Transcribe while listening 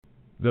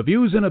The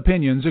views and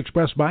opinions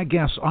expressed by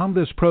guests on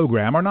this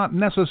program are not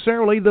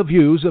necessarily the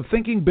views of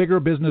Thinking Bigger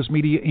Business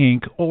Media,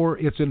 Inc. or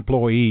its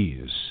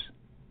employees.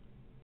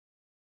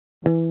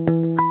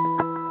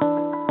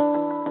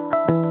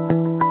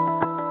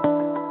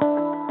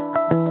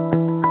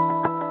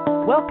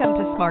 Welcome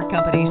to Smart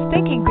Company's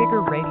Thinking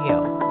Bigger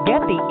Radio. Get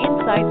the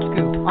inside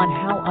scoop on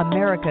how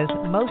America's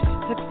most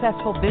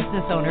successful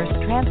business owners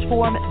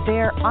transform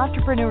their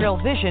entrepreneurial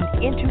vision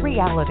into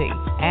reality.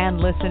 And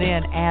listen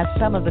in as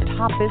some of the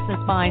top business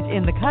minds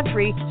in the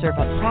country serve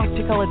up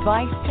practical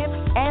advice, tips,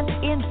 and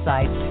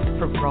insights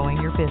for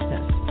growing your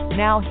business.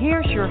 Now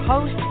here's your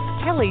host,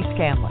 Kelly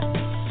Scanlon.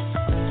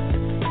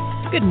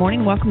 Good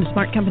morning. Welcome to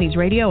Smart Companies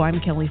Radio.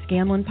 I'm Kelly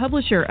Scanlon,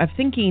 publisher of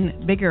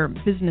Thinking Bigger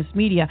Business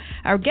Media.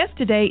 Our guest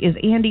today is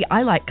Andy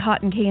I Like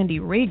Cotton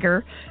Candy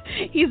Rieger.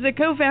 He's the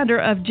co-founder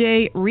of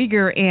J.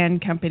 Rieger and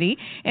Company,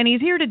 and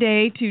he's here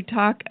today to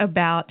talk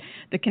about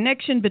the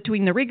connection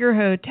between the Rieger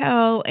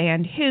Hotel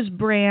and his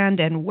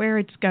brand and where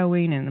it's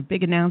going and a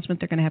big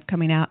announcement they're going to have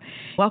coming out.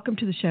 Welcome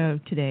to the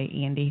show today,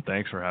 Andy.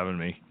 Thanks for having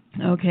me.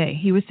 Okay.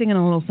 He was singing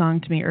a little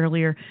song to me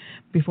earlier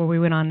before we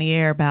went on the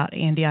air about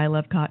Andy, I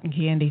love cotton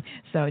candy.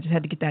 So I just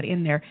had to get that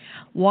in there.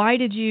 Why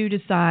did you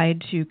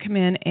decide to come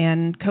in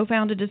and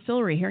co-found a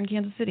distillery here in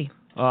Kansas City?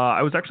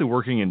 I was actually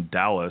working in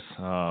Dallas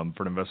for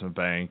an investment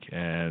bank,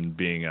 and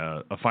being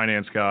a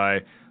finance guy,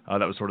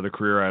 that was sort of the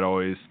career I'd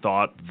always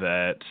thought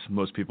that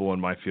most people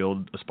in my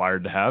field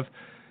aspired to have,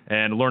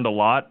 and learned a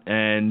lot.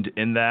 And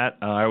in that,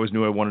 I always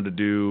knew I wanted to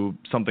do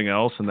something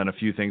else, and then a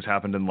few things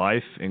happened in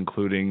life,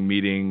 including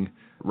meeting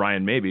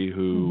Ryan Mabey,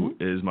 who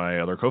is my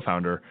other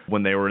co-founder,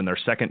 when they were in their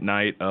second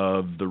night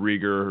of the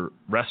Rieger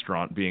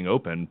restaurant being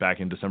open back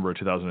in December of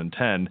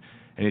 2010.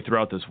 And he threw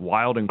out this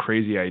wild and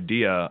crazy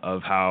idea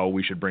of how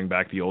we should bring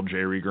back the old J.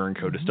 Rieger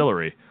 & Co.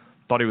 distillery.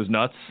 Thought he was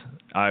nuts.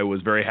 I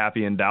was very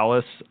happy in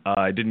Dallas.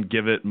 I didn't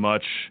give it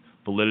much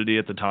validity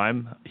at the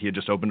time. He had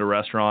just opened a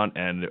restaurant,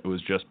 and it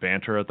was just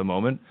banter at the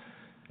moment.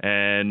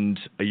 And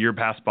a year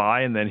passed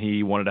by, and then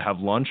he wanted to have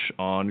lunch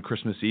on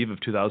Christmas Eve of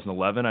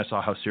 2011. I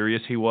saw how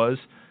serious he was.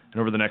 And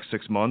over the next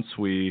 6 months,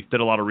 we did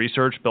a lot of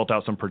research, built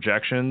out some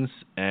projections,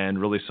 and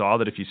really saw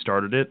that if you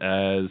started it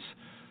as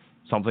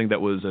something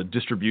that was a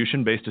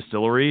distribution-based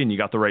distillery and you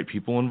got the right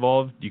people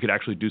involved, you could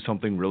actually do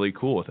something really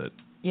cool with it.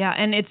 Yeah,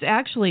 and it's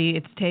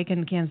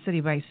taken Kansas City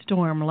by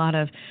storm. A lot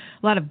of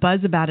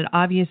buzz about it,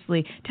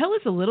 obviously. Tell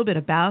us a little bit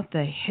about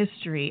the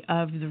history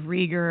of the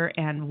Rieger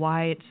and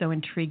why it's so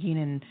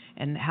intriguing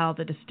and how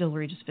the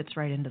distillery just fits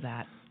right into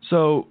that.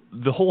 So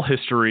the whole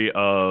history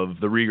of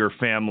the Rieger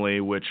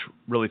family, which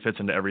really fits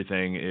into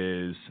everything,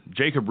 is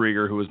Jacob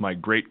Rieger, who was my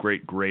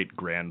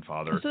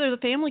great-great-great-grandfather. So there's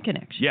a family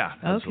connection. Yeah,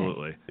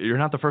 absolutely. Okay. You're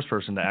not the first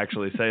person to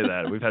actually say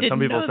that. We've had some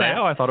people say,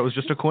 I thought it was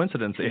just a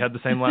coincidence that you had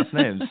the same last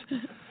names.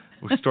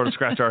 We sort of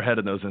scratch our head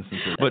in those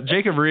instances. But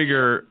Jacob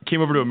Rieger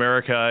came over to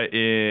America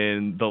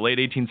in the late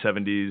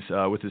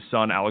 1870s with his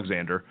son,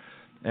 Alexander,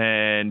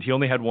 and he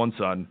only had one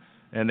son.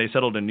 And they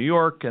settled in New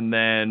York and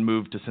then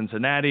moved to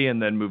Cincinnati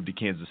and then moved to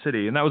Kansas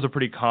City. And that was a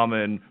pretty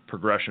common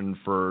progression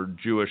for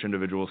Jewish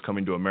individuals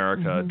coming to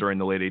America during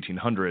the late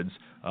 1800s.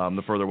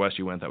 The further west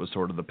you went, that was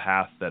sort of the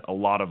path that a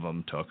lot of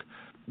them took.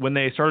 When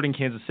they started in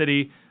Kansas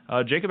City,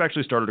 Jacob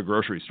actually started a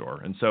grocery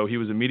store. And so he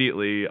was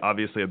immediately,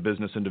 obviously, a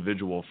business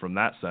individual from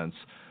that sense.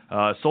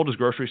 Sold his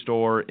grocery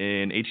store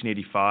in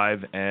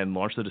 1885 and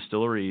launched the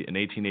distillery in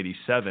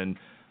 1887.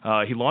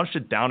 He launched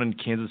it down in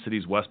Kansas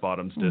City's West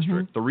Bottoms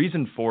district. The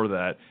reason for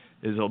that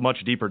is a much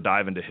deeper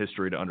dive into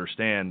history to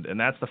understand, and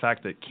that's the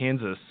fact that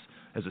Kansas,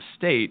 as a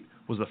state,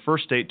 was the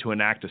first state to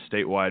enact a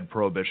statewide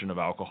prohibition of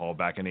alcohol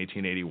back in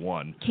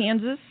 1881.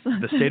 Kansas?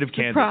 The state of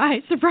Kansas.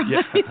 Surprise.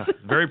 Yeah,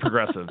 very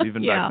progressive,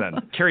 even back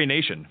then. Carrie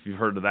Nation, if you've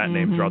heard of that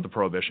name throughout the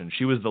prohibition,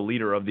 she was the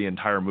leader of the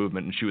entire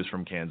movement, and she was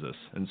from Kansas.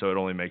 And so it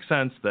only makes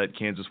sense that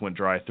Kansas went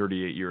dry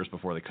 38 years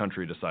before the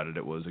country decided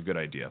it was a good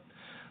idea.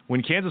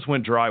 When Kansas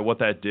went dry, what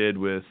that did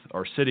with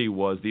our city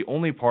was the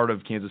only part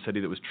of Kansas City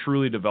that was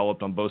truly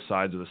developed on both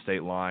sides of the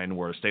state line,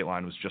 where a state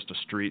line was just a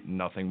street and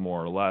nothing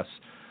more or less,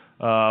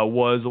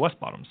 was the West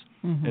Bottoms.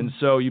 And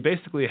so you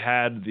basically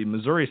had the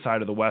Missouri side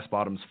of the West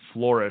Bottoms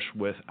flourish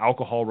with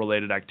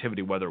alcohol-related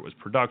activity, whether it was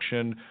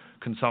production,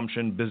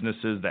 consumption,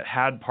 businesses that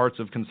had parts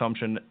of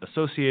consumption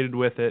associated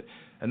with it.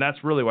 And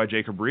that's really why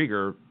Jacob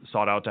Rieger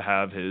sought out to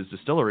have his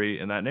distillery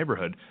in that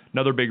neighborhood.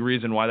 Another big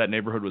reason why that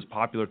neighborhood was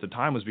popular at the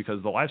time was because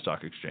of the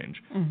livestock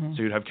exchange.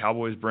 So you'd have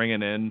cowboys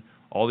bringing in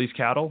all these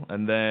cattle,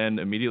 and then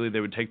immediately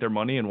they would take their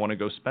money and want to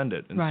go spend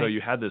it. And so you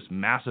had this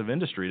massive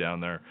industry down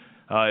there.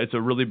 It's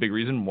a really big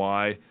reason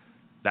why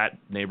that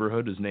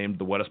neighborhood is named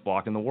the wettest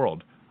block in the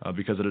world,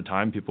 because at a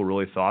time people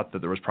really thought that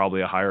there was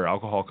probably a higher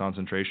alcohol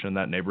concentration in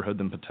that neighborhood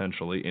than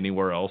potentially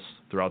anywhere else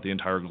throughout the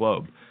entire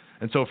globe.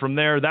 And so from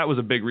there, that was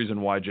a big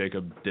reason why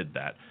Jacob did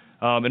that.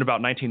 In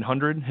about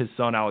 1900, his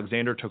son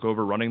Alexander took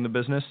over running the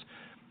business,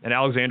 and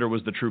Alexander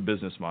was the true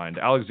business mind.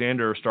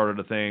 Alexander started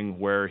a thing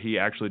where he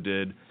actually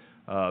did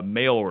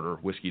mail order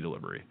whiskey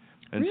delivery.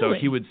 And so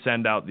he would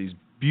send out these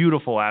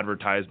beautiful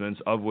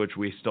advertisements, of which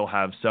we still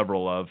have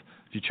several of.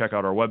 If you check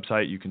out our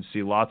website, you can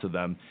see lots of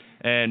them.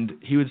 And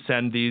he would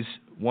send these.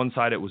 One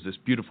side, it was this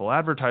beautiful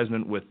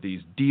advertisement with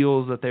these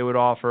deals that they would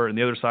offer, and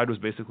the other side was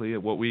basically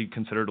what we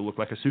consider to look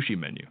like a sushi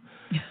menu.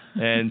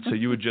 And so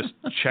you would just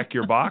check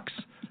your box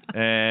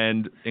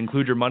and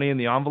include your money in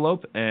the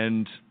envelope,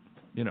 and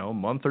a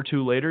month or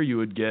two later, you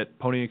would get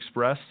Pony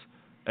Express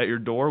at your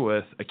door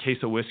with a case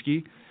of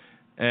whiskey,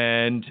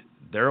 and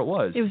there it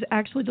was. It was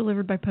actually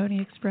delivered by Pony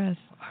Express.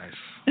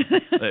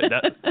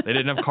 They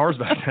didn't have cars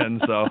back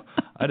then, so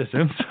I'd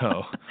assume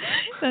so.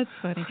 That's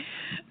funny.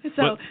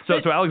 So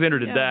Alexander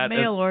did that.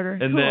 Mail order.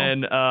 And cool.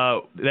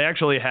 then they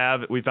actually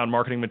we found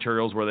marketing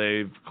materials where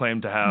they've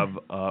claimed to have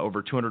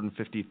over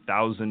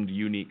 250,000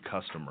 unique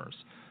customers.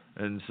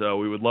 And so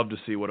we would love to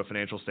see what a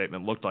financial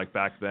statement looked like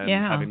back then,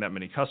 having that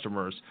many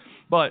customers.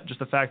 But just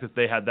the fact that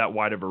they had that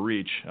wide of a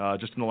reach,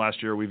 just in the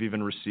last year, we've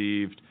even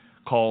received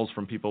calls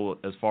from people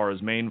as far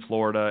as Maine,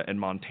 Florida, and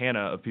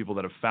Montana of people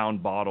that have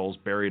found bottles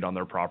buried on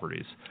their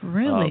properties.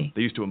 Really?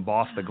 They used to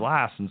emboss the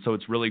glass, and so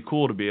it's really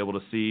cool to be able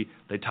to see.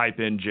 They type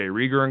in J.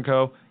 Rieger &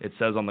 Co. It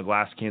says on the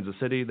glass Kansas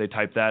City. They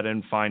type that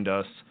in, find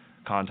us,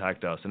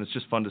 contact us. And it's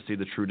just fun to see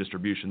the true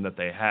distribution that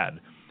they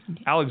had.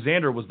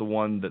 Alexander was the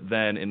one that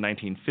then, in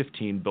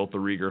 1915, built the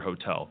Rieger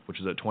Hotel, which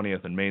is at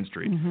 20th and Main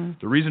Street. Mm-hmm.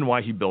 The reason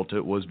why he built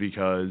it was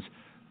because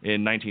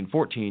in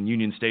 1914,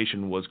 Union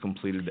Station was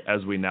completed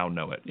as we now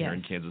know it here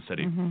in Kansas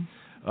City.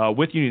 Mm-hmm.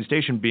 With Union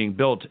Station being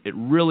built, it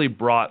really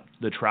brought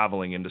the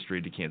traveling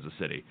industry to Kansas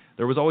City.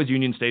 There was always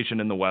Union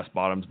Station in the West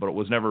Bottoms, but it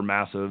was never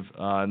massive.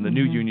 And the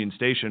new Union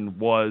Station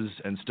was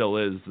and still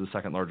is the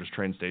second largest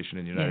train station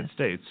in the United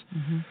States.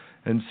 Mm-hmm.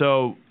 And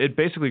so it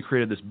basically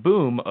created this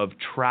boom of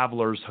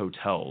travelers'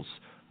 hotels,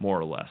 more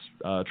or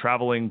less.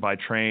 Traveling by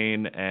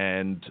train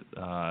and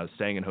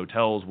staying in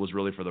hotels was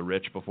really for the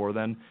rich before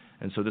then.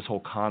 And so this whole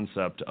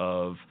concept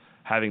of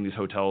having these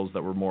hotels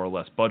that were more or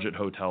less budget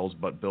hotels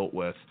but built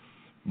with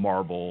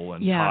marble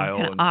and tile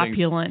kind of and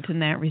opulent things, in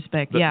that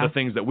respect. the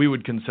things that we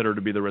would consider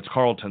to be the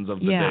Ritz-Carltons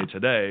of the day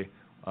today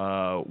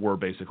were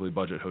basically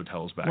budget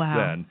hotels back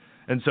then.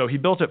 And so he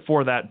built it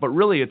for that, but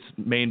really its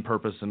main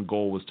purpose and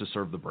goal was to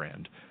serve the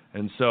brand.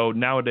 And so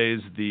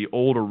nowadays, the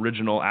old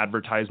original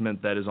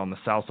advertisement that is on the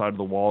south side of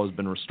the wall has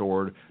been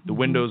restored. The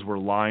windows were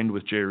lined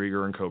with J.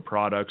 Rieger & Co.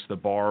 products. The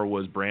bar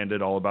was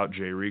branded all about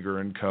J.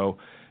 Rieger & Co.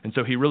 And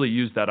so he really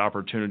used that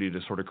opportunity to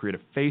sort of create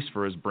a face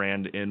for his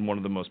brand in one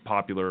of the most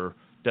popular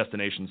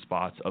destination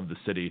spots of the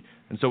city.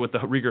 And so with the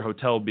Rieger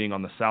Hotel being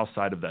on the south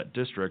side of that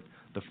district,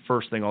 the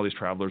first thing all these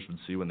travelers would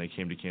see when they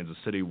came to Kansas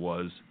City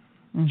was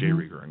J.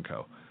 Rieger &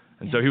 Co.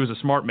 And so he was a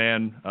smart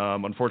man.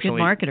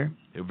 Unfortunately, good marketer.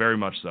 Very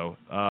much so.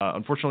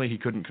 Unfortunately, he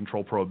couldn't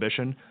control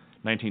Prohibition.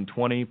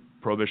 1920,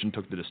 Prohibition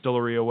took the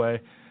distillery away.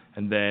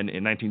 And then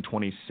in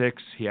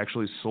 1926, he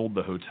actually sold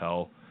the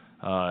hotel,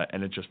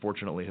 and it just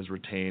fortunately has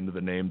retained the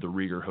name the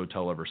Rieger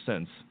Hotel ever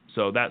since.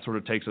 So that sort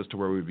of takes us to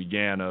where we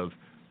began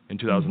in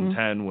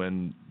 2010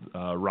 when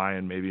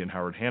Ryan Mabey and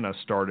Howard Hanna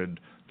started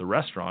the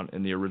restaurant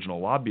in the original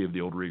lobby of the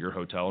old Rieger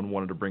Hotel and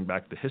wanted to bring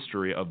back the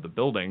history of the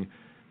building.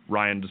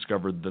 Ryan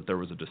discovered that there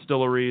was a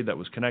distillery that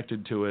was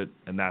connected to it,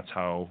 and that's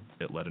how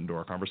it led into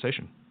our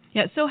conversation.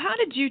 Yeah, so how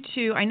did you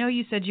two, I know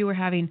you said you were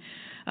having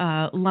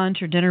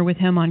lunch or dinner with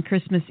him on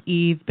Christmas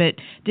Eve, but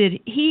did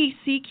he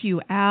seek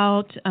you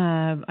out?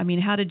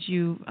 How did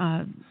you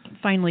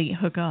finally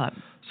hook up?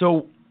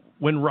 So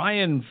when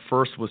Ryan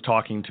first was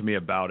talking to me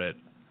about it,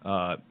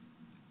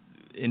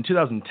 in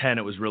 2010,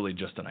 it was really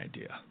just an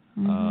idea.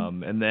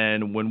 And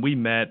then when we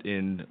met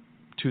in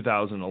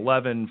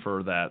 2011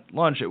 for that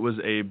lunch, it was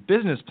a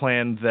business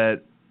plan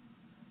that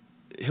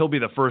he'll be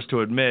the first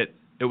to admit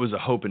it was a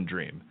hope and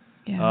dream.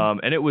 Yeah.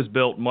 And it was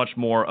built much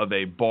more of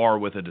a bar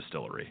with a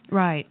distillery.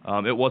 Right.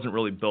 It wasn't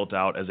really built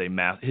out as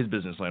his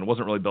business plan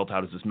wasn't really built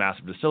out as this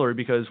massive distillery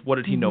because what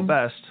did he know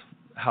best?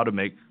 How to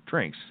make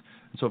drinks.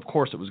 And so of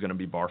course it was going to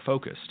be bar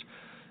focused.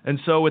 And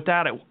so with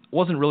that, it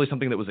wasn't really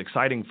something that was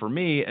exciting for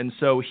me. And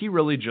so he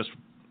really just,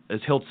 as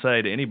he'll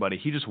say to anybody,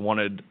 he just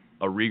wanted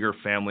a Rieger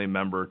family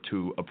member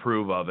to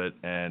approve of it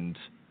and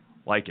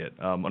like it.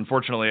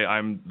 Unfortunately,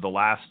 I'm the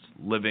last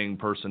living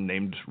person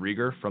named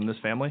Rieger from this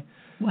family.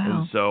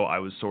 Wow. And so I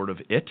was sort of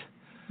it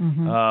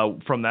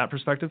from that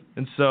perspective.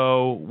 And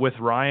so with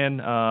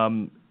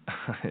Ryan,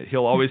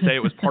 he'll always say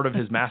it was part of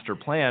his master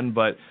plan,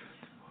 but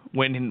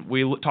when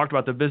we talked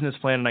about the business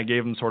plan and I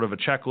gave him sort of a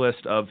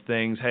checklist of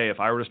things, hey, if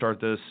I were to start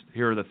this,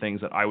 here are the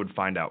things that I would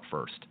find out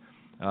first.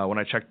 When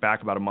I checked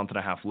back about a month and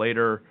a half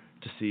later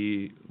to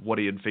see what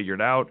he had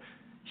figured out,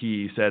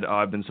 he said,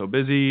 I've been so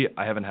busy,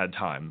 I haven't had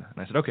time.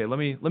 And I said, okay, let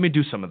me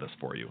do some of this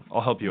for you.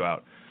 I'll help you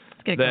out.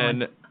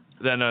 Then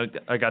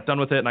I got done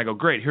with it, and I go,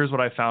 great, here's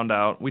what I found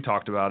out. We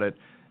talked about it,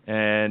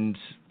 and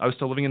I was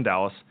still living in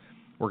Dallas,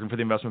 working for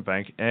the investment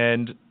bank,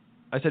 and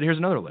I said, here's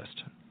another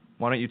list.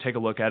 Why don't you take a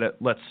look at it?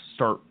 Let's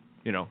start,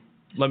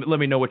 let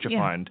me know what you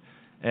find.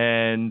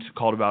 And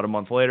called about a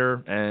month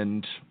later,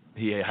 and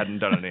he hadn't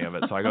done any of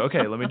it. So I go,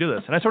 okay, let me do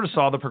this. And I sort of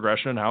saw the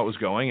progression and how it was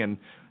going and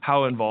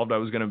how involved I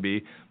was going to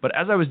be. But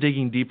as I was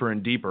digging deeper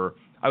and deeper,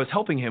 I was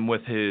helping him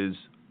with his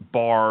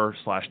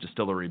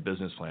bar/distillery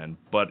business plan,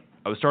 but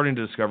I was starting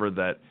to discover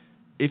that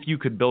if you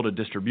could build a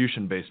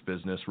distribution-based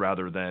business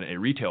rather than a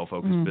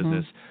retail-focused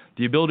business,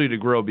 the ability to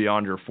grow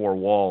beyond your four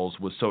walls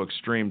was so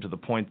extreme to the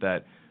point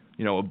that,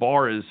 a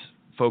bar is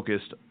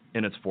focused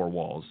in its four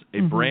walls.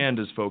 A brand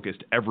is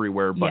focused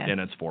everywhere but in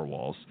its four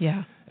walls.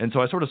 Yeah. And so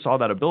I sort of saw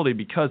that ability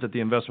because at the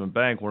investment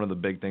bank, one of the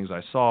big things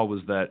I saw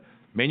was that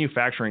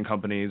manufacturing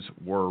companies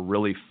were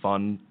really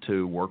fun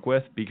to work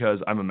with because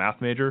I'm a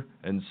math major.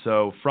 And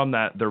so from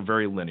that, they're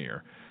very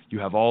linear. You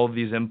have all of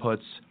these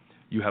inputs.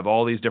 You have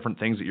all these different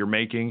things that you're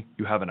making.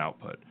 You have an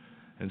output.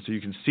 And so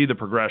you can see the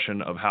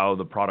progression of how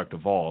the product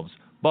evolves.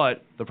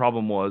 But the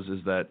problem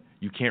is that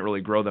you can't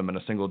really grow them in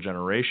a single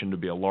generation to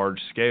be a large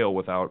scale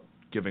without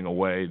giving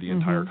away the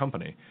entire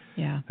company.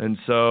 Yeah. And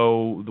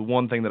so the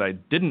one thing that I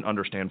didn't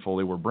understand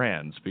fully were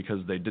brands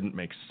because they didn't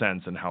make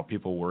sense in how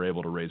people were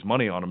able to raise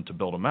money on them to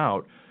build them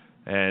out.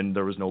 And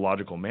there was no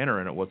logical manner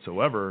in it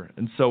whatsoever.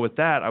 And so with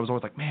that, I was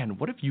always like, man,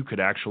 what if you could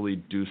actually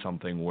do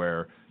something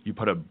where you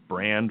put a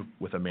brand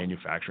with a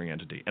manufacturing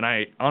entity? And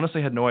I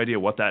honestly had no idea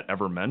what that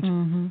ever meant.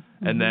 And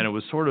then it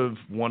was sort of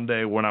one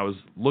day when I was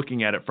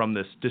looking at it from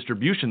this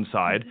distribution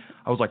side,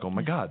 I was like, oh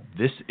my God,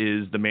 this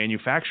is the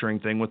manufacturing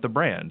thing with the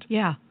brand.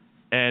 Yeah.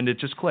 And it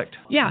just clicked.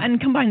 Yeah, and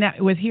combine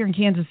that with here in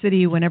Kansas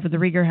City, whenever the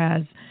Rieger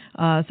has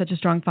such a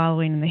strong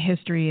following in the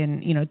history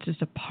and, it's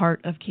just a part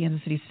of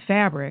Kansas City's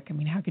fabric. I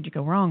mean, how could you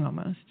go wrong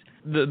almost?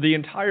 The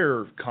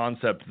entire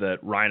concept that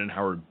Ryan and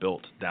Howard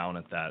built down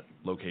at that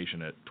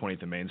location at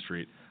 20th and Main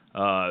Street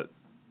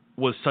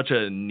was such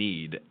a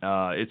need.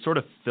 It sort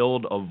of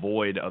filled a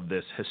void of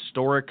this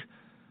historic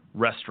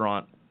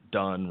restaurant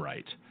done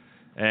right.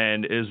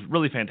 And it was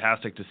really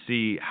fantastic to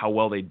see how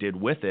well they did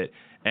with it.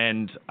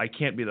 And I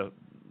can't be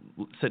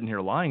sitting here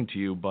lying to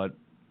you, but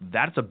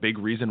that's a big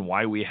reason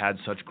why we had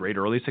such great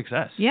early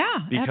success. Yeah,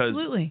 because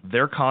absolutely.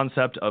 Their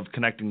concept of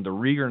connecting the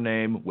Rieger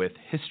name with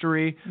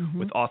history,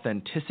 with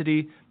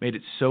authenticity, made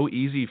it so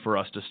easy for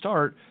us to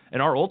start.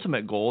 And our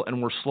ultimate goal,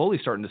 and we're slowly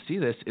starting to see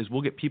this, is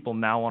we'll get people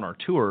now on our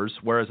tours,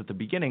 whereas at the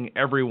beginning,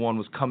 everyone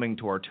was coming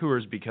to our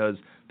tours because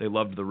they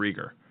loved the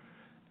Rieger.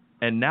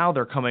 And now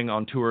they're coming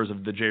on tours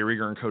of the J.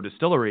 Rieger & Co.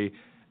 Distillery,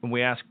 and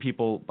we ask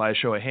people by a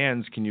show of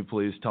hands, can you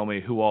please tell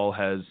me who all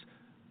has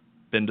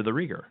been to the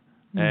Rieger?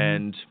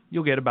 And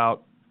you'll get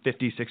about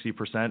 50,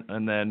 60%,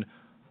 and then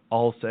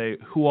I'll say,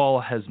 who all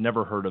has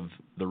never heard of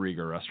the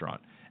Rieger restaurant?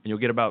 And you'll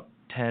get about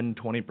 10,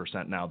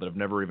 20% now that have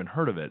never even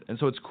heard of it. And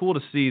so it's cool to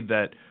see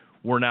that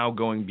we're now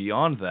going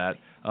beyond that,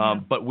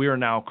 but we are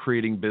now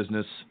creating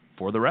business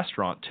for the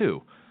restaurant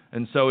too.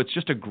 And so it's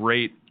just a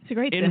great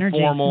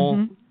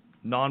informal,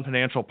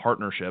 non-financial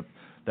partnership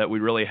that we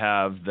really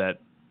have that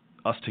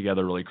us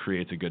together really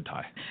creates a good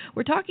tie.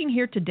 We're talking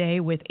here today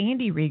with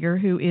Andy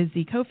Rieger, who is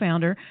the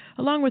co-founder,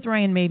 along with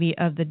Ryan Mabey,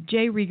 of the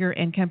J. Rieger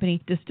 &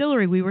 Company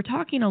Distillery. We were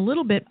talking a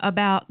little bit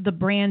about the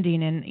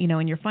branding and,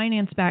 in your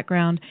finance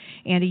background,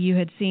 Andy, you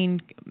had seen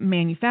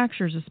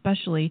manufacturers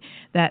especially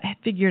that had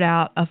figured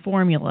out a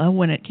formula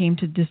when it came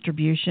to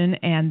distribution,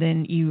 and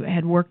then you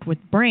had worked with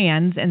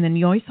brands, and then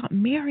you always thought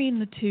marrying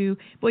the two,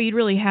 boy, you'd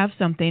really have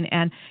something.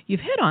 And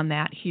you've hit on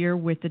that here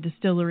with the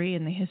distillery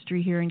and the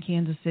history here in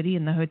Kansas City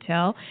and the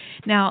hotel.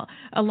 Now,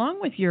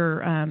 along with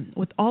your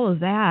with all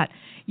of that,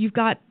 you've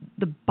got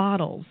the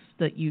bottles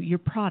that your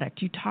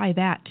product. You tie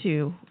that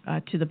to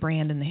the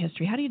brand and the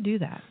history. How do you do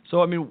that?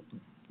 So,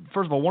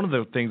 first of all, one of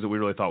the things that we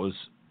really thought was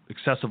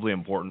excessively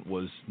important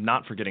was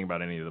not forgetting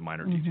about any of the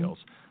minor details.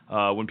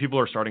 When people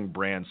are starting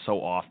brands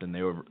so often,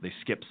 they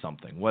skip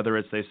something. Whether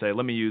it's they say,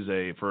 let me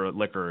use for a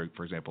liquor,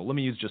 for example, let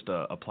me use just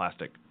a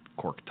plastic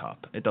cork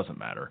top. It doesn't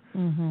matter.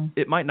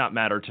 It might not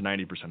matter to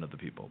 90% of the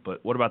people,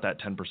 but what about that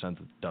 10%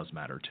 that does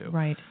matter too?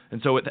 Right. And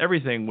so with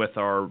everything, with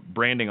our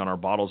branding on our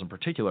bottles in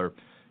particular,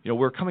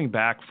 we're coming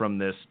back from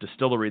this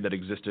distillery that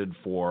existed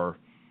from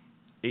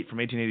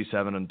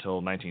 1887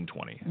 until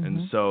 1920.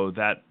 And so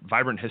that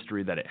vibrant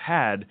history that it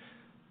had,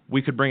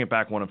 we could bring it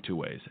back one of two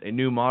ways: a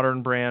new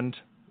modern brand,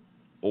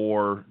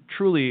 or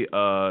truly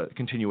a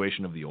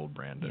continuation of the old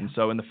brand. And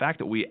so in the fact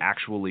that we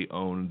actually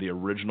own the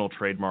original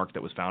trademark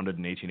that was founded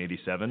in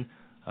 1887,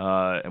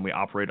 and we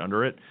operate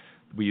under it,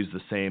 we use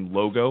the same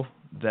logo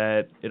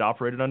that it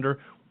operated under,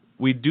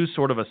 we do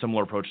sort of a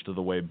similar approach to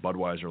the way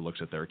Budweiser looks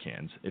at their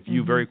cans. If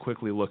you very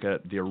quickly look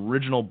at the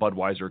original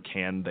Budweiser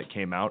can that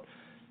came out,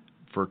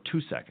 for 2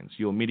 seconds,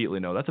 you'll immediately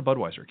know that's a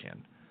Budweiser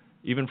can,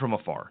 even from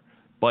afar.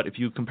 But if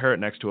you compare it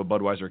next to a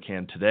Budweiser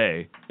can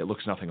today, it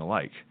looks nothing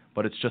alike.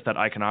 But it's just that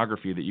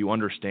iconography that you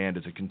understand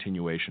is a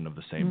continuation of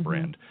the same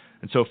brand.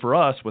 And so for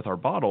us, with our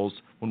bottles,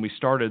 when we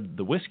started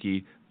the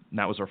whiskey, and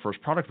that was our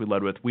first product we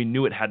led with, we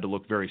knew it had to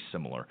look very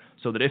similar.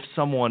 So that if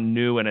someone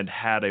knew and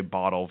had a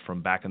bottle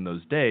from back in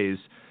those days,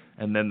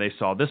 and then they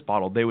saw this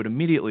bottle, they would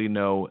immediately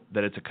know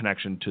that it's a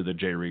connection to the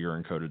J.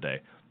 Rieger & Co.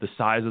 today. The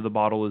size of the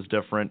bottle is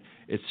different.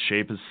 Its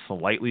shape is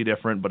slightly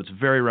different, but it's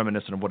very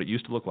reminiscent of what it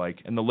used to look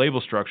like. And the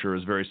label structure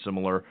is very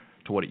similar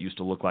to what it used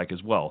to look like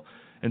as well.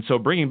 And so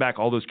bringing back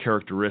all those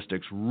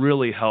characteristics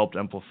really helped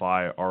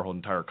amplify our whole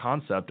entire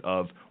concept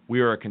of we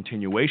are a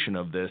continuation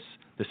of this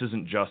This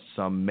isn't just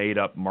some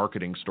made-up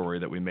marketing story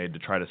that we made to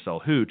try to sell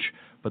hooch,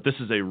 but this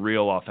is a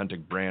real,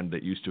 authentic brand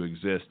that used to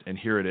exist, and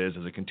here it is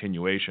as a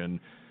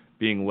continuation,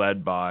 being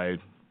led by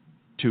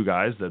two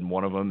guys, and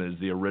one of them is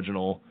the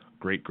original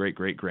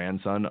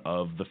great-great-great-grandson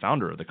of the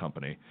founder of the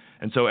company.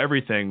 And so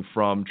everything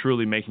from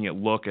truly making it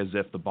look as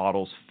if the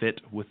bottles fit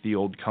with the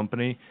old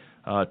company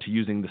to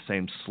using the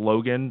same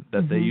slogan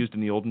that they used in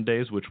the olden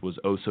days, which was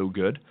 "Oh So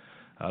Good."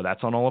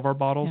 That's on all of our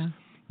bottles. Yeah.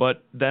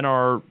 But then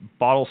our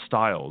bottle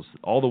styles,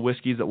 all the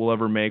whiskeys that we'll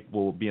ever make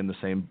will be in the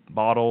same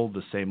bottle,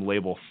 the same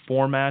label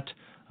format.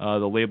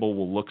 The label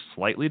will look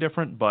slightly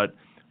different, but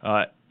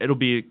it'll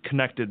be a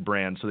connected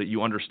brand so that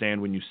you understand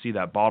when you see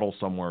that bottle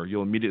somewhere,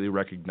 you'll immediately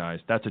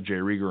recognize that's a J.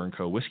 Rieger &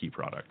 Co. whiskey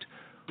product.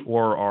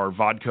 Or our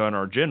vodka and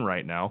our gin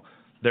right now,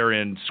 they're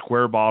in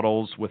square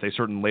bottles with a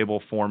certain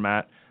label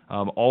format.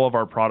 All of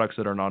our products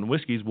that are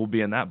non-whiskeys will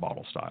be in that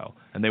bottle style,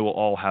 and they will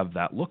all have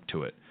that look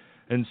to it.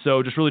 And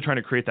so just really trying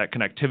to create that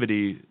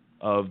connectivity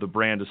of the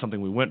brand is something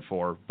we went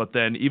for. But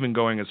then even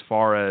going as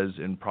far as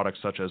in products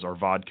such as our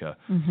vodka.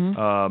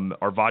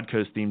 Our vodka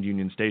is themed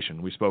Union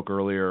Station. We spoke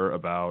earlier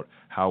about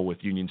how with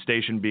Union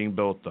Station being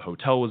built, the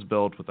hotel was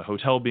built. With the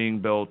hotel being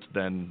built,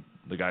 then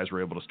the guys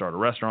were able to start a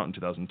restaurant in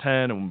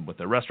 2010. And with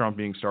the restaurant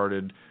being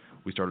started,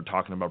 we started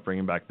talking about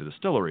bringing back the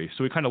distillery.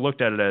 So we kind of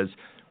looked at it as,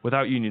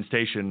 without Union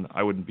Station,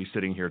 I wouldn't be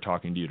sitting here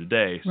talking to you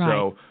today. Right.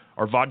 So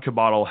our vodka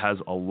bottle has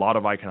a lot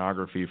of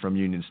iconography from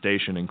Union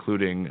Station,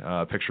 including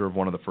a picture of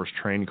one of the first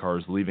train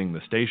cars leaving the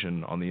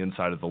station on the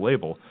inside of the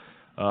label.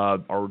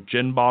 Our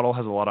gin bottle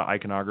has a lot of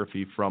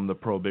iconography from the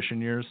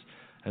Prohibition years,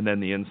 and then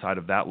the inside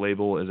of that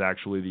label is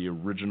actually the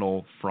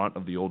original front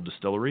of the old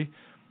distillery.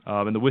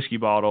 And the whiskey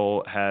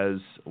bottle has,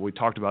 we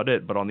talked about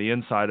it, but on the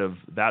inside of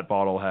that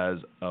bottle has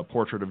a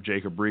portrait of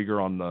Jacob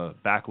Rieger on the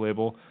back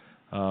label.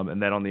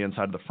 And then on the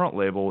inside of the front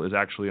label is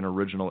actually an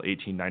original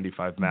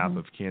 1895 map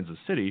of Kansas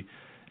City.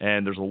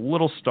 And there's a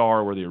little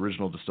star where the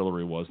original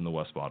distillery was in the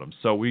West Bottom.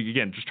 So we,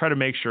 again, just try to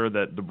make sure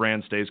that the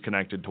brand stays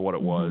connected to what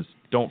it was.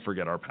 Don't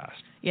forget our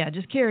past. Yeah,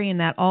 just carrying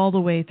that all the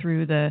way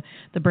through the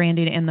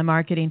branding and the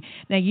marketing.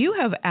 Now, you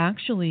have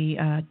actually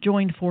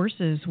joined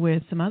forces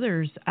with some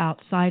others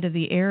outside of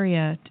the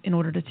area in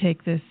order to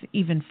take this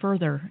even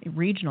further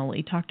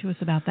regionally. Talk to us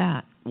about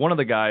that. One of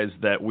the guys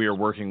that we are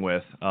working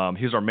with,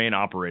 he's our main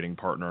operating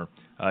partner.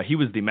 He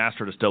was the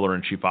master distiller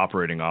and chief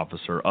operating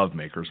officer of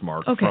Maker's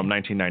Mark from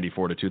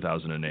 1994 to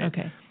 2008.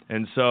 Okay.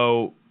 And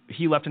so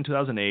he left in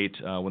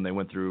 2008 when they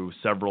went through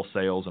several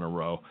sales in a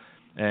row.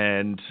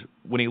 And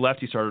when he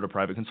left, he started a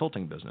private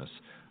consulting business.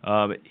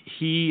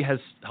 He has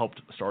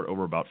helped start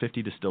over about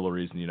 50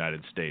 distilleries in the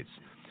United States,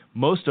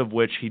 most of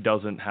which he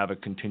doesn't have a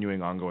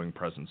continuing ongoing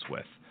presence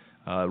with.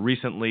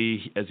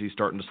 Recently, as he's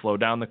starting to slow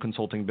down the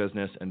consulting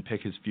business and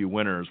pick his few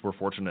winners, we're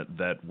fortunate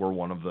that we're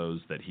one of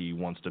those that he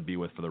wants to be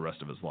with for the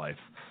rest of his life.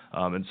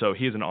 And so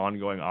he is an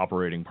ongoing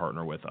operating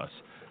partner with us.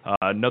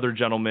 Another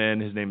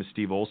gentleman, his name is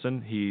Steve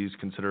Olson. He's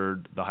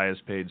considered the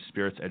highest paid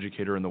spirits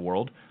educator in the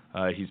world.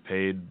 He's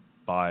paid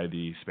by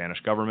the Spanish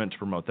government to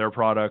promote their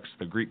products,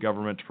 the Greek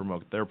government to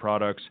promote their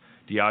products.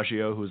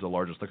 Diageo, who is the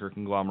largest liquor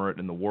conglomerate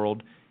in the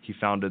world, he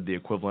founded the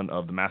equivalent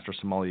of the Master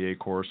Sommelier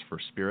course for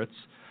spirits.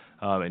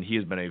 And he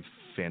has been a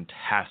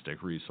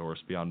fantastic resource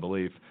beyond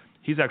belief.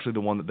 He's actually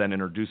the one that then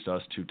introduced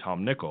us to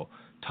Tom Nickel.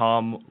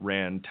 Tom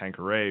ran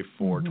Tanqueray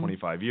for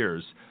 25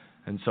 years.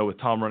 And so with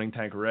Tom running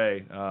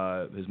Tanqueray,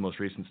 his most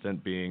recent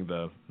stint being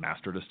the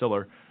master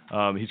distiller,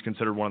 he's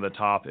considered one of the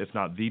top, if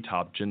not the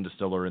top, gin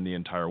distiller in the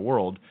entire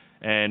world.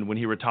 And when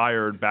he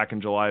retired back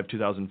in July of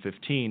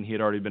 2015, he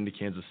had already been to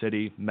Kansas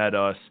City, met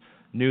us,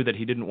 knew that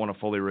he didn't want to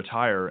fully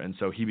retire, and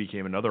so he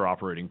became another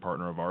operating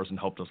partner of ours and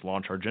helped us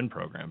launch our gin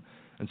program.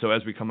 And so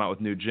as we come out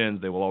with new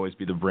gins, they will always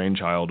be the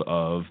brainchild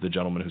of the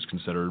gentleman who's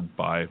considered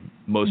by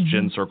most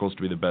gin circles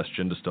to be the best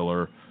gin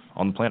distiller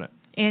on the planet.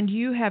 And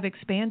you have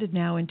expanded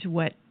now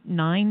into,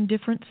 9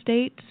 different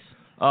states?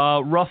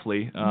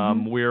 Roughly.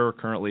 We're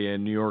currently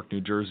in New York,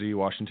 New Jersey,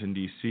 Washington,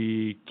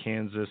 D.C.,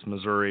 Kansas,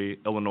 Missouri,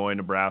 Illinois,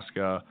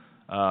 Nebraska,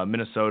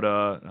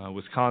 Minnesota,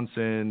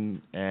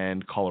 Wisconsin,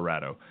 and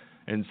Colorado.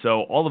 And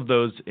so all of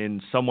those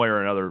in some way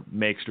or another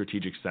make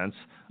strategic sense.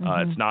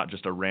 It's not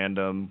just a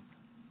random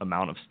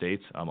amount of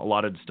states. A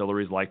lot of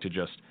distilleries like to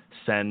just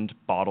send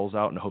bottles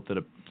out and hope that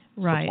a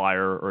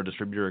supplier or a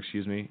distributor,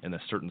 in a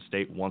certain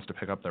state wants to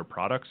pick up their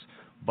products.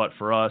 But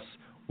for us,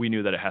 we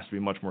knew that it has to be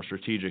much more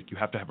strategic. You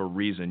have to have a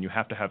reason. You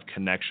have to have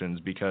connections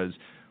because,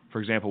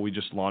 for example, we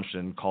just launched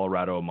in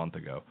Colorado a month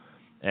ago,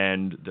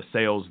 and the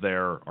sales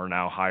there are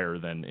now higher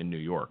than in New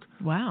York.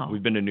 Wow.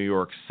 We've been to New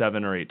York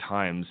 7 or 8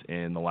 times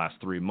in the last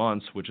 3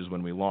 months, which is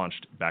when we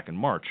launched back in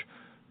March.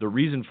 The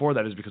reason for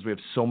that is because we have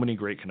so many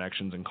great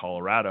connections in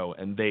Colorado,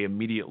 and they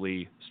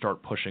immediately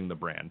start pushing the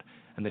brand,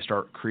 and they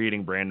start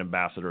creating brand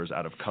ambassadors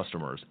out of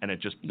customers, and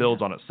it just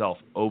builds on itself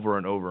over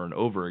and over and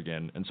over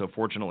again. And so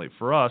fortunately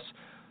for us,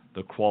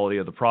 the quality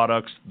of the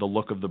products, the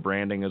look of the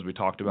branding, as we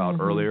talked about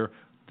earlier,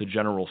 the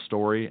general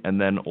story,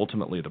 and then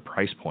ultimately the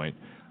price point.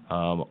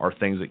 are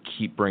things that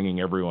keep bringing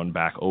everyone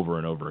back over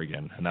and over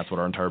again. And that's what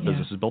our entire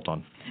business is built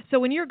on. So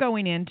when you're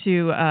going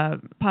into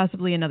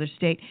possibly another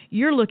state,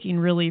 you're looking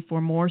really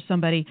for more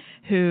somebody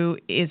who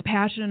is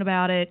passionate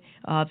about it.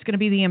 It's going to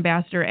be the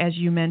ambassador, as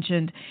you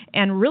mentioned,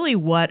 and really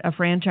what a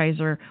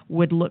franchisor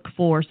would look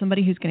for,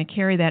 somebody who's going to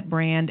carry that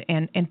brand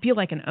and feel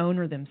like an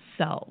owner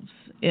themselves.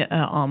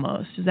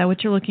 Almost. Is that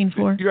what you're looking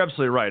for? You're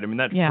absolutely right. I mean,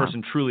 that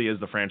person truly is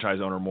the franchise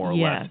owner, more or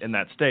less, in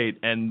that state.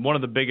 And one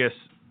of the biggest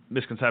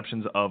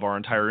misconceptions of our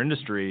entire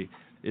industry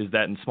is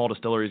that, and small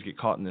distilleries get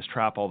caught in this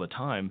trap all the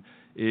time,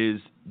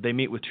 is they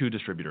meet with two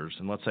distributors.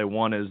 And let's say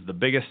one is the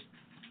biggest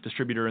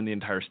distributor in the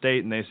entire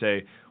state, and they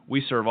say,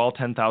 we serve all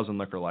 10,000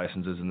 liquor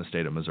licenses in the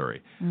state of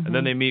Missouri. Mm-hmm. And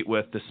then they meet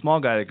with the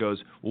small guy that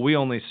goes, well, we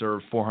only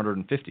serve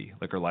 450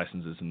 liquor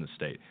licenses in the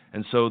state.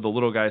 And so the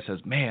little guy says,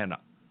 man,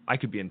 I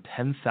could be in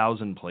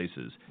 10,000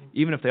 places.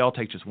 Even if they all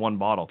take just one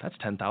bottle, that's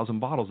 10,000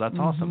 bottles. That's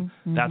awesome.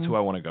 Mm-hmm. That's who I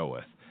want to go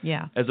with.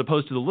 Yeah. As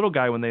opposed to the little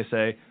guy when they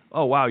say,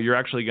 oh, wow, you're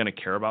actually going to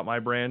care about my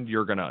brand.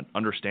 You're going to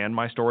understand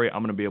my story.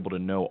 I'm going to be able to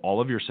know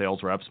all of your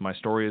sales reps. My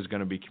story is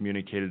going to be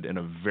communicated in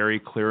a very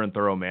clear and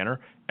thorough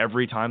manner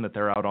every time that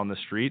they're out on the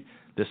street.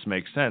 This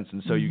makes sense.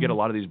 And so you get a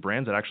lot of these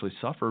brands that actually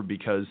suffer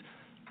because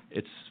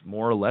it's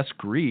more or less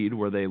greed,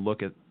 where they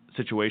look at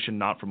situation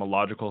not from a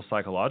logical,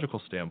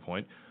 psychological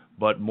standpoint,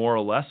 but more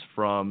or less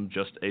from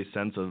just a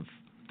sense of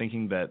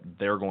thinking that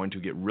they're going to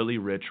get really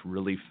rich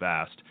really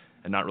fast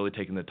and not really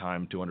taking the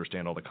time to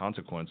understand all the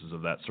consequences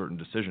of that certain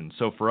decision.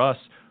 So for us,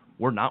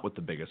 we're not with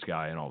the biggest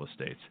guy in all the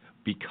states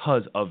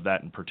because of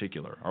that in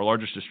particular. Our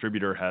largest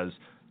distributor has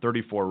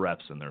 34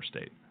 reps in their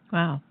state.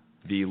 Wow.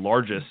 The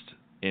largest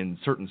in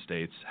certain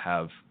states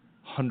have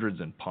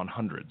hundreds and upon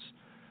hundreds.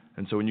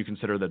 And so when you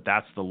consider that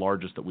that's the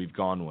largest that we've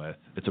gone with,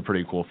 it's a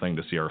pretty cool thing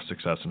to see our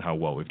success and how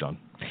well we've done.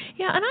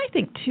 Yeah, and I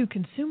think, too,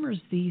 consumers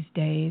these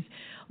days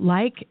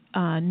like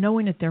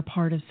knowing that they're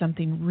part of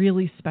something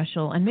really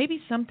special and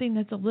maybe something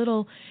that's a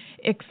little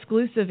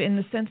exclusive in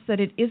the sense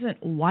that it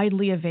isn't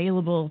widely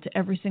available to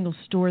every single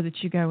store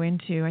that you go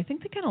into. I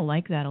think they kind of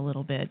like that a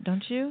little bit,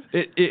 don't you?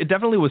 It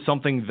definitely was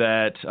something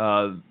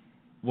that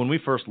when we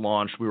first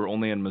launched, we were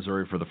only in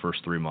Missouri for the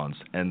first 3 months,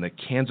 and the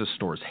Kansas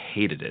stores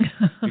hated it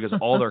because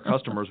all their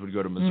customers would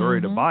go to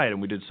Missouri to buy it,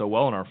 and we did so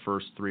well in our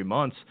first 3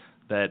 months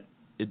that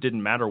it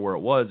didn't matter where it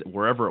was.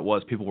 Wherever it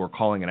was, people were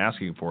calling and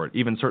asking for it.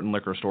 Even certain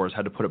liquor stores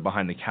had to put it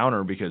behind the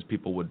counter because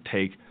people would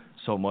take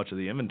so much of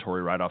the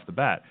inventory right off the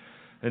bat.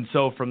 And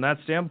so from that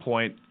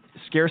standpoint,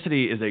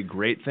 scarcity is a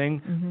great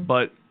thing,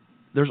 but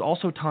there's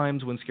also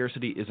times when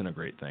scarcity isn't a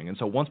great thing. And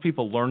so once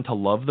people learn to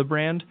love the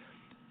brand,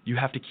 you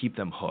have to keep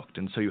them hooked.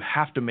 And so you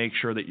have to make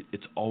sure that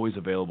it's always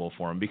available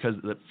for them, because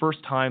the first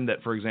time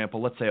that, for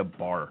example, let's say a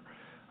bar,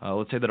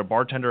 let's say that a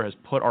bartender has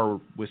put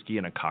our whiskey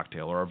in a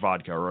cocktail or our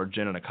vodka or our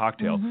gin in a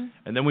cocktail,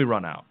 and then we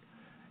run out,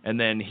 and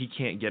then he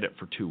can't get it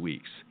for 2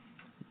 weeks.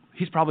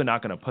 He's probably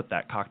not going to put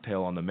that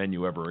cocktail on the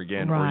menu ever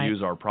again or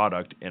use our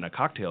product in a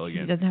cocktail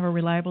again. He doesn't have a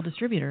reliable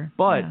distributor.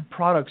 But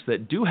products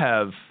that do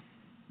have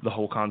the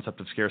whole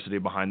concept of scarcity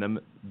behind them,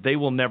 they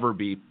will never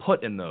be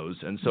put in those.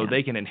 And so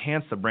they can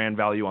enhance the brand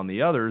value on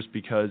the others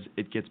because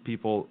it gets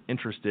people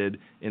interested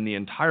in the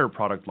entire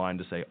product line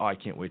to say, oh, I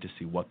can't wait to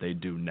see what they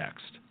do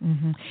next.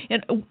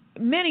 In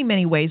many,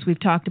 many ways, we've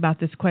talked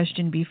about this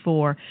question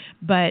before,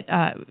 but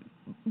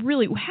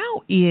really,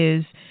 how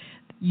is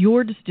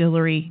your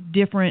distillery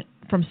different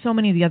from so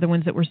many of the other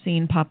ones that we're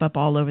seeing pop up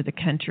all over the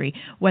country,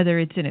 whether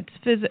it's in its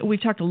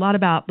we've talked a lot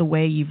about the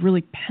way you've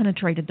really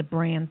penetrated the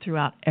brand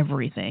throughout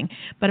everything,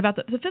 but about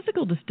the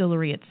physical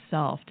distillery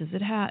itself, is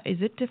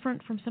it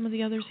different from some of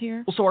the others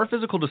here? Well, so our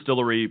physical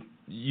distillery,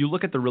 you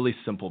look at the really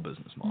simple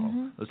business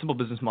model. The simple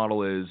business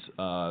model is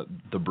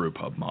the brew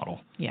pub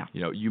model. Yeah.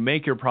 You know, you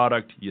make your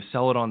product, you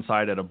sell it on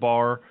site at a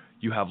bar,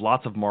 you have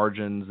lots of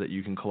margins that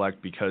you can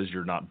collect because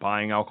you're not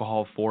buying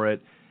alcohol for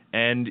it,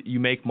 and you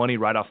make money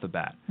right off the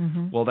bat.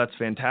 Well, that's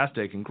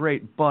fantastic and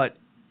great, but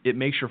it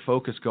makes your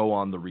focus go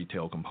on the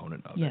retail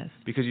component of it.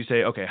 Because you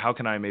say, okay, how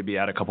can I maybe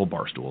add a couple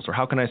bar stools, or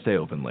how can I stay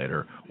open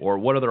later, or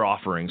what other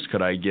offerings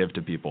could I give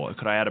to people?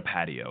 Could I add a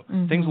patio?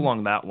 Things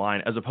along that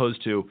line, as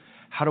opposed to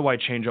how do I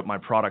change up my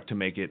product to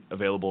make it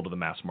available to the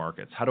mass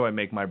markets? How do I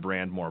make my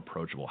brand more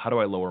approachable? How do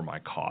I lower my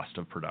cost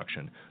of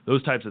production?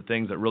 Those types of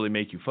things that really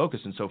make you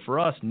focus. And so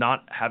for us,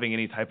 not having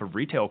any type of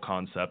retail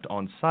concept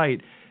on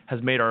site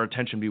has made our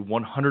attention be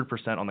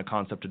 100% on the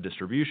concept of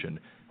distribution.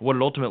 What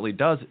it ultimately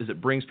does is it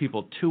brings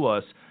people to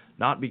us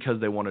not because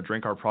they want to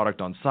drink our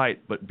product on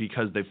site, but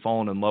because they've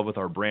fallen in love with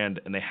our brand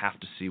and they have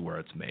to see where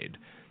it's made,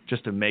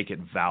 just to make it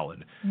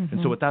valid. And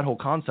so with that whole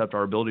concept,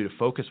 our ability to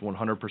focus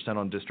 100%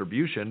 on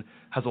distribution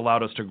has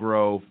allowed us to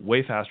grow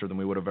way faster than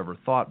we would have ever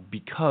thought,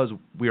 because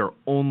we are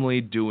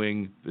only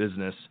doing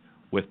business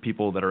with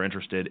people that are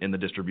interested in the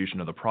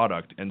distribution of the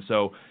product. And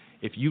so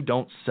if you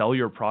don't sell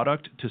your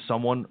product to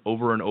someone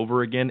over and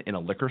over again in a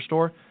liquor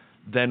store,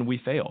 then we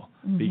fail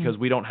because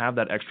we don't have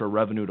that extra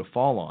revenue to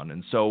fall on.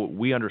 And so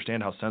we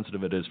understand how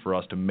sensitive it is for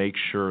us to make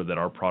sure that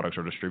our products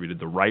are distributed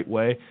the right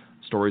way,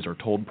 stories are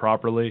told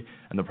properly,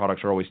 and the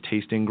products are always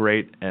tasting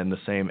great and the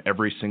same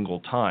every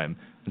single time.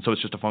 And so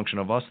it's just a function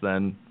of us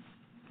then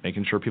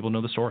making sure people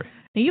know the story.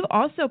 Now, you've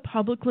also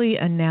publicly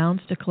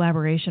announced a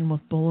collaboration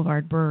with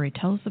Boulevard Brewery.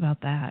 Tell us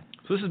about that.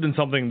 So this has been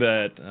something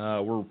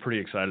that we're pretty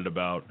excited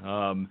about.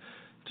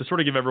 To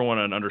sort of give everyone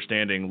an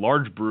understanding,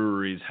 large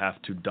breweries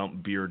have to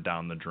dump beer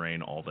down the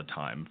drain all the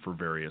time for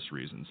various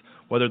reasons.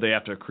 Whether they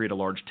have to create a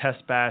large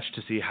test batch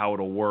to see how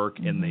it'll work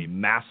in the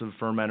massive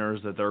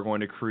fermenters that they're going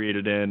to create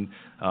it in,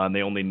 and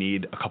they only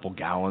need a couple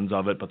gallons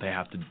of it, but they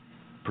have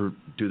to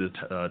do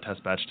the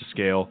test batch to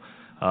scale.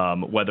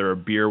 Whether a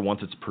beer, once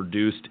it's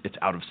produced, it's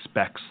out of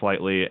spec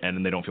slightly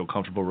and they don't feel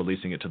comfortable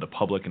releasing it to the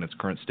public in its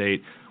current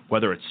state.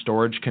 Whether it's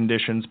storage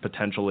conditions,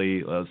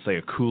 potentially, let's say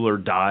a cooler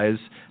dies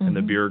and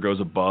the beer goes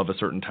above a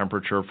certain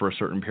temperature for a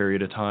certain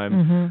period of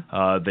time.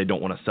 They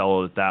don't want to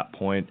sell it at that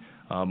point.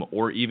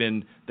 Or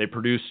even they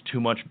produce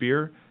too much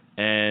beer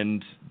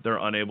and they're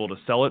unable to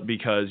sell it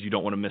because you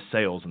don't want to miss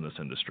sales in this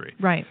industry.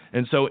 Right.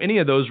 And so any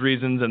of those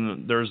reasons,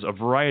 and there's a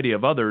variety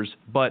of others,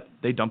 but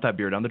they dump that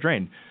beer down the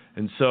drain.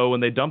 And so when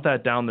they dump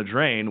that down the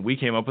drain, we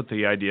came up with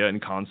the idea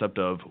and concept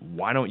of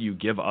why don't you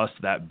give us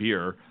that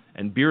beer?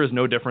 And beer is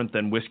no different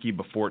than whiskey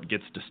before it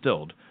gets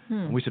distilled.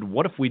 And we said,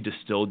 what if we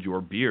distilled your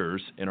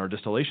beers in our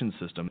distillation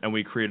system? And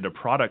we created a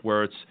product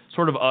where it's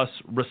sort of us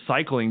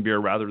recycling beer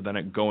rather than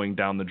it going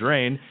down the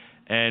drain.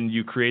 And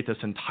you create this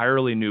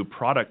entirely new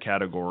product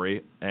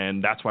category,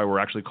 and that's why we're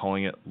actually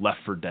calling it Left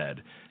for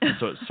Dead. And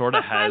so it sort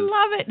of has I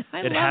love it.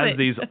 It has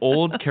these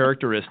old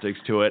characteristics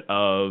to it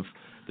of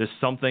this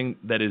something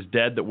that is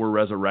dead that we're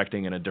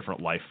resurrecting in a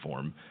different life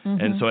form.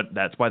 And so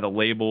that's why the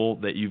label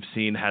that you've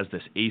seen has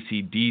this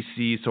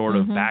AC/DC sort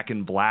of back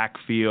in black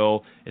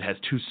feel. It has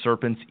two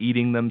serpents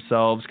eating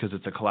themselves because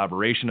it's a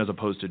collaboration as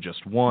opposed to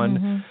just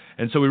one.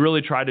 And so we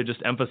really try to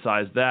just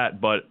emphasize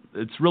that, but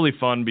it's really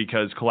fun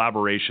because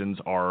collaborations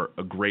are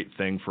a great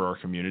thing for our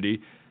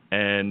community.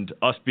 And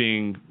us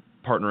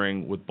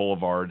partnering with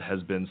Boulevard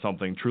has been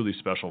something truly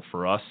special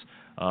for us.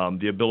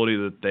 The ability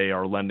that they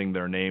are lending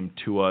their name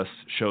to us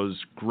shows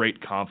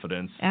great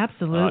confidence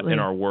in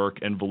our work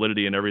and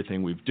validity in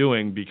everything we've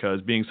doing,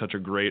 because being such a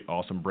great,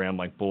 awesome brand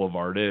like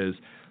Boulevard is,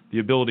 the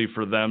ability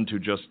for them to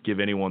just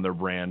give anyone their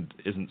brand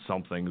isn't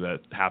something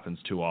that happens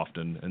too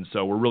often. And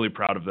so we're really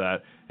proud of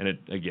that. And it,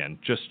 again,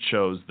 just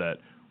shows that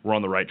we're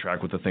on the right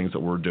track with the things that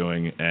we're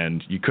doing,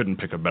 and you couldn't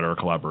pick a better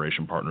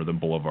collaboration partner than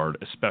Boulevard,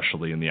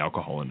 especially in the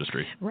alcohol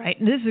industry. Right.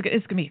 And it's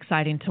going to be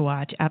exciting to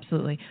watch.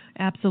 Absolutely.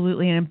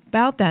 Absolutely. And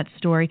about that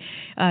story,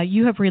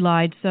 you have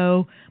relied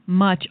so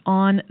much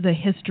on the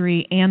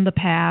history and the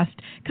past,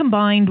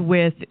 combined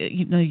with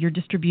your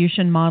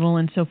distribution model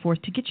and so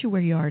forth, to get you where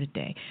you are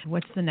today.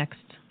 What's the next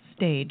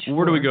stage?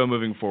 Where do we go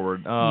moving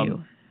forward?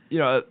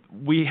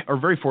 We are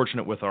very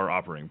fortunate with our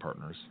operating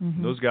partners.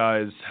 Those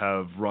guys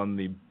have run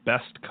the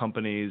best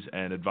companies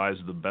and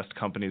advised the best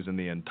companies in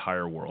the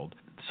entire world.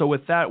 So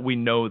with that, we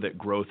know that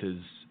growth is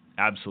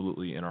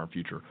absolutely in our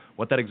future.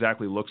 What that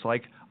exactly looks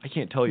like, I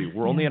can't tell you.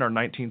 We're only in our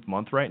 19th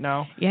month right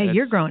now. Yeah,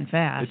 you're growing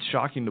fast. It's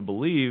shocking to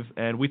believe,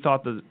 and we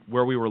thought that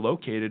where we were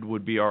located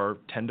would be our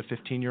 10 to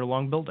 15-year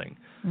long building.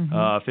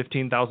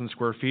 15,000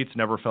 square feet's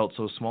never felt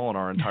so small in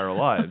our entire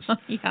lives.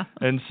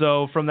 And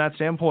so from that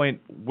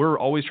standpoint, we're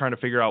always trying to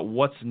figure out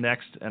what's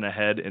next and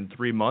ahead in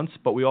 3 months,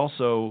 but we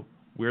also,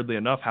 weirdly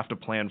enough, have to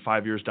plan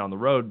 5 years down the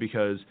road,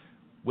 because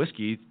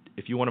whiskey,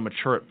 if you want to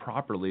mature it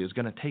properly, is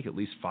going to take at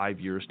least 5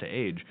 years to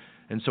age.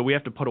 And so we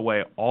have to put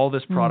away all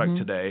this product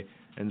today.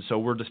 And so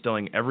we're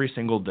distilling every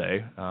single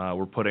day.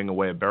 We're putting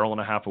away a barrel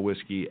and a half of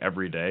whiskey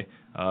every day.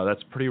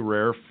 That's pretty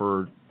rare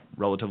for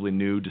relatively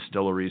new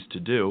distilleries to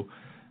do.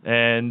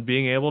 And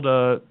being able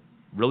to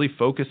really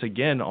focus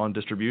again on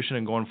distribution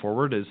and going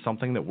forward is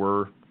something that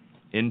we're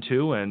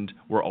into, and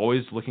we're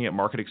always looking at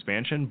market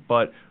expansion,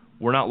 but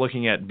we're not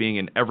looking at being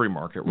in every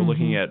market. We're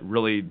looking at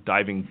really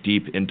diving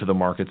deep into the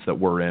markets that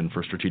we're in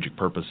for strategic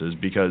purposes,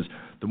 because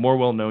the more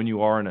well-known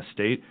you are in a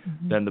state,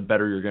 then the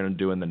better you're going to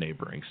do in the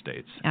neighboring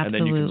states. Absolutely. And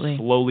then you can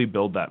slowly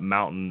build that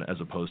mountain as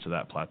opposed to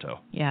that plateau.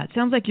 Yeah, it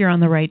sounds like you're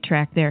on the right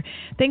track there.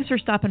 Thanks for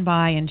stopping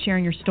by and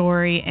sharing your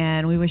story,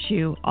 and we wish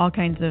you all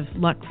kinds of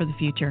luck for the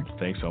future.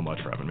 Thanks so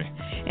much for having me.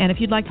 And if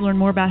you'd like to learn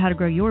more about how to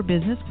grow your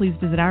business, please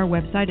visit our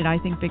website at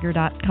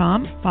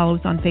ithinkbigger.com. Follow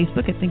us on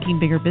Facebook at Thinking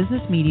Bigger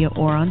Business Media,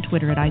 or on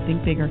Twitter at ithinkbigger.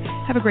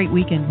 Have a great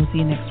weekend. We'll see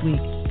you next week.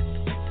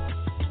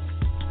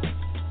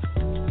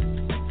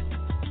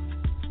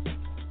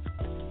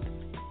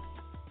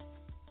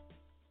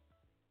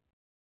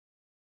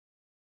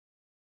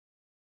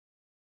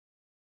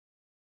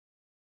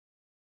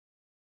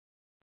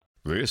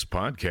 This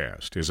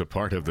podcast is a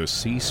part of the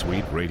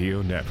C-Suite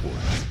Radio Network.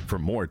 For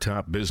more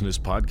top business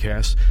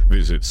podcasts,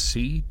 visit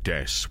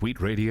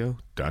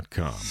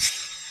c-suiteradio.com.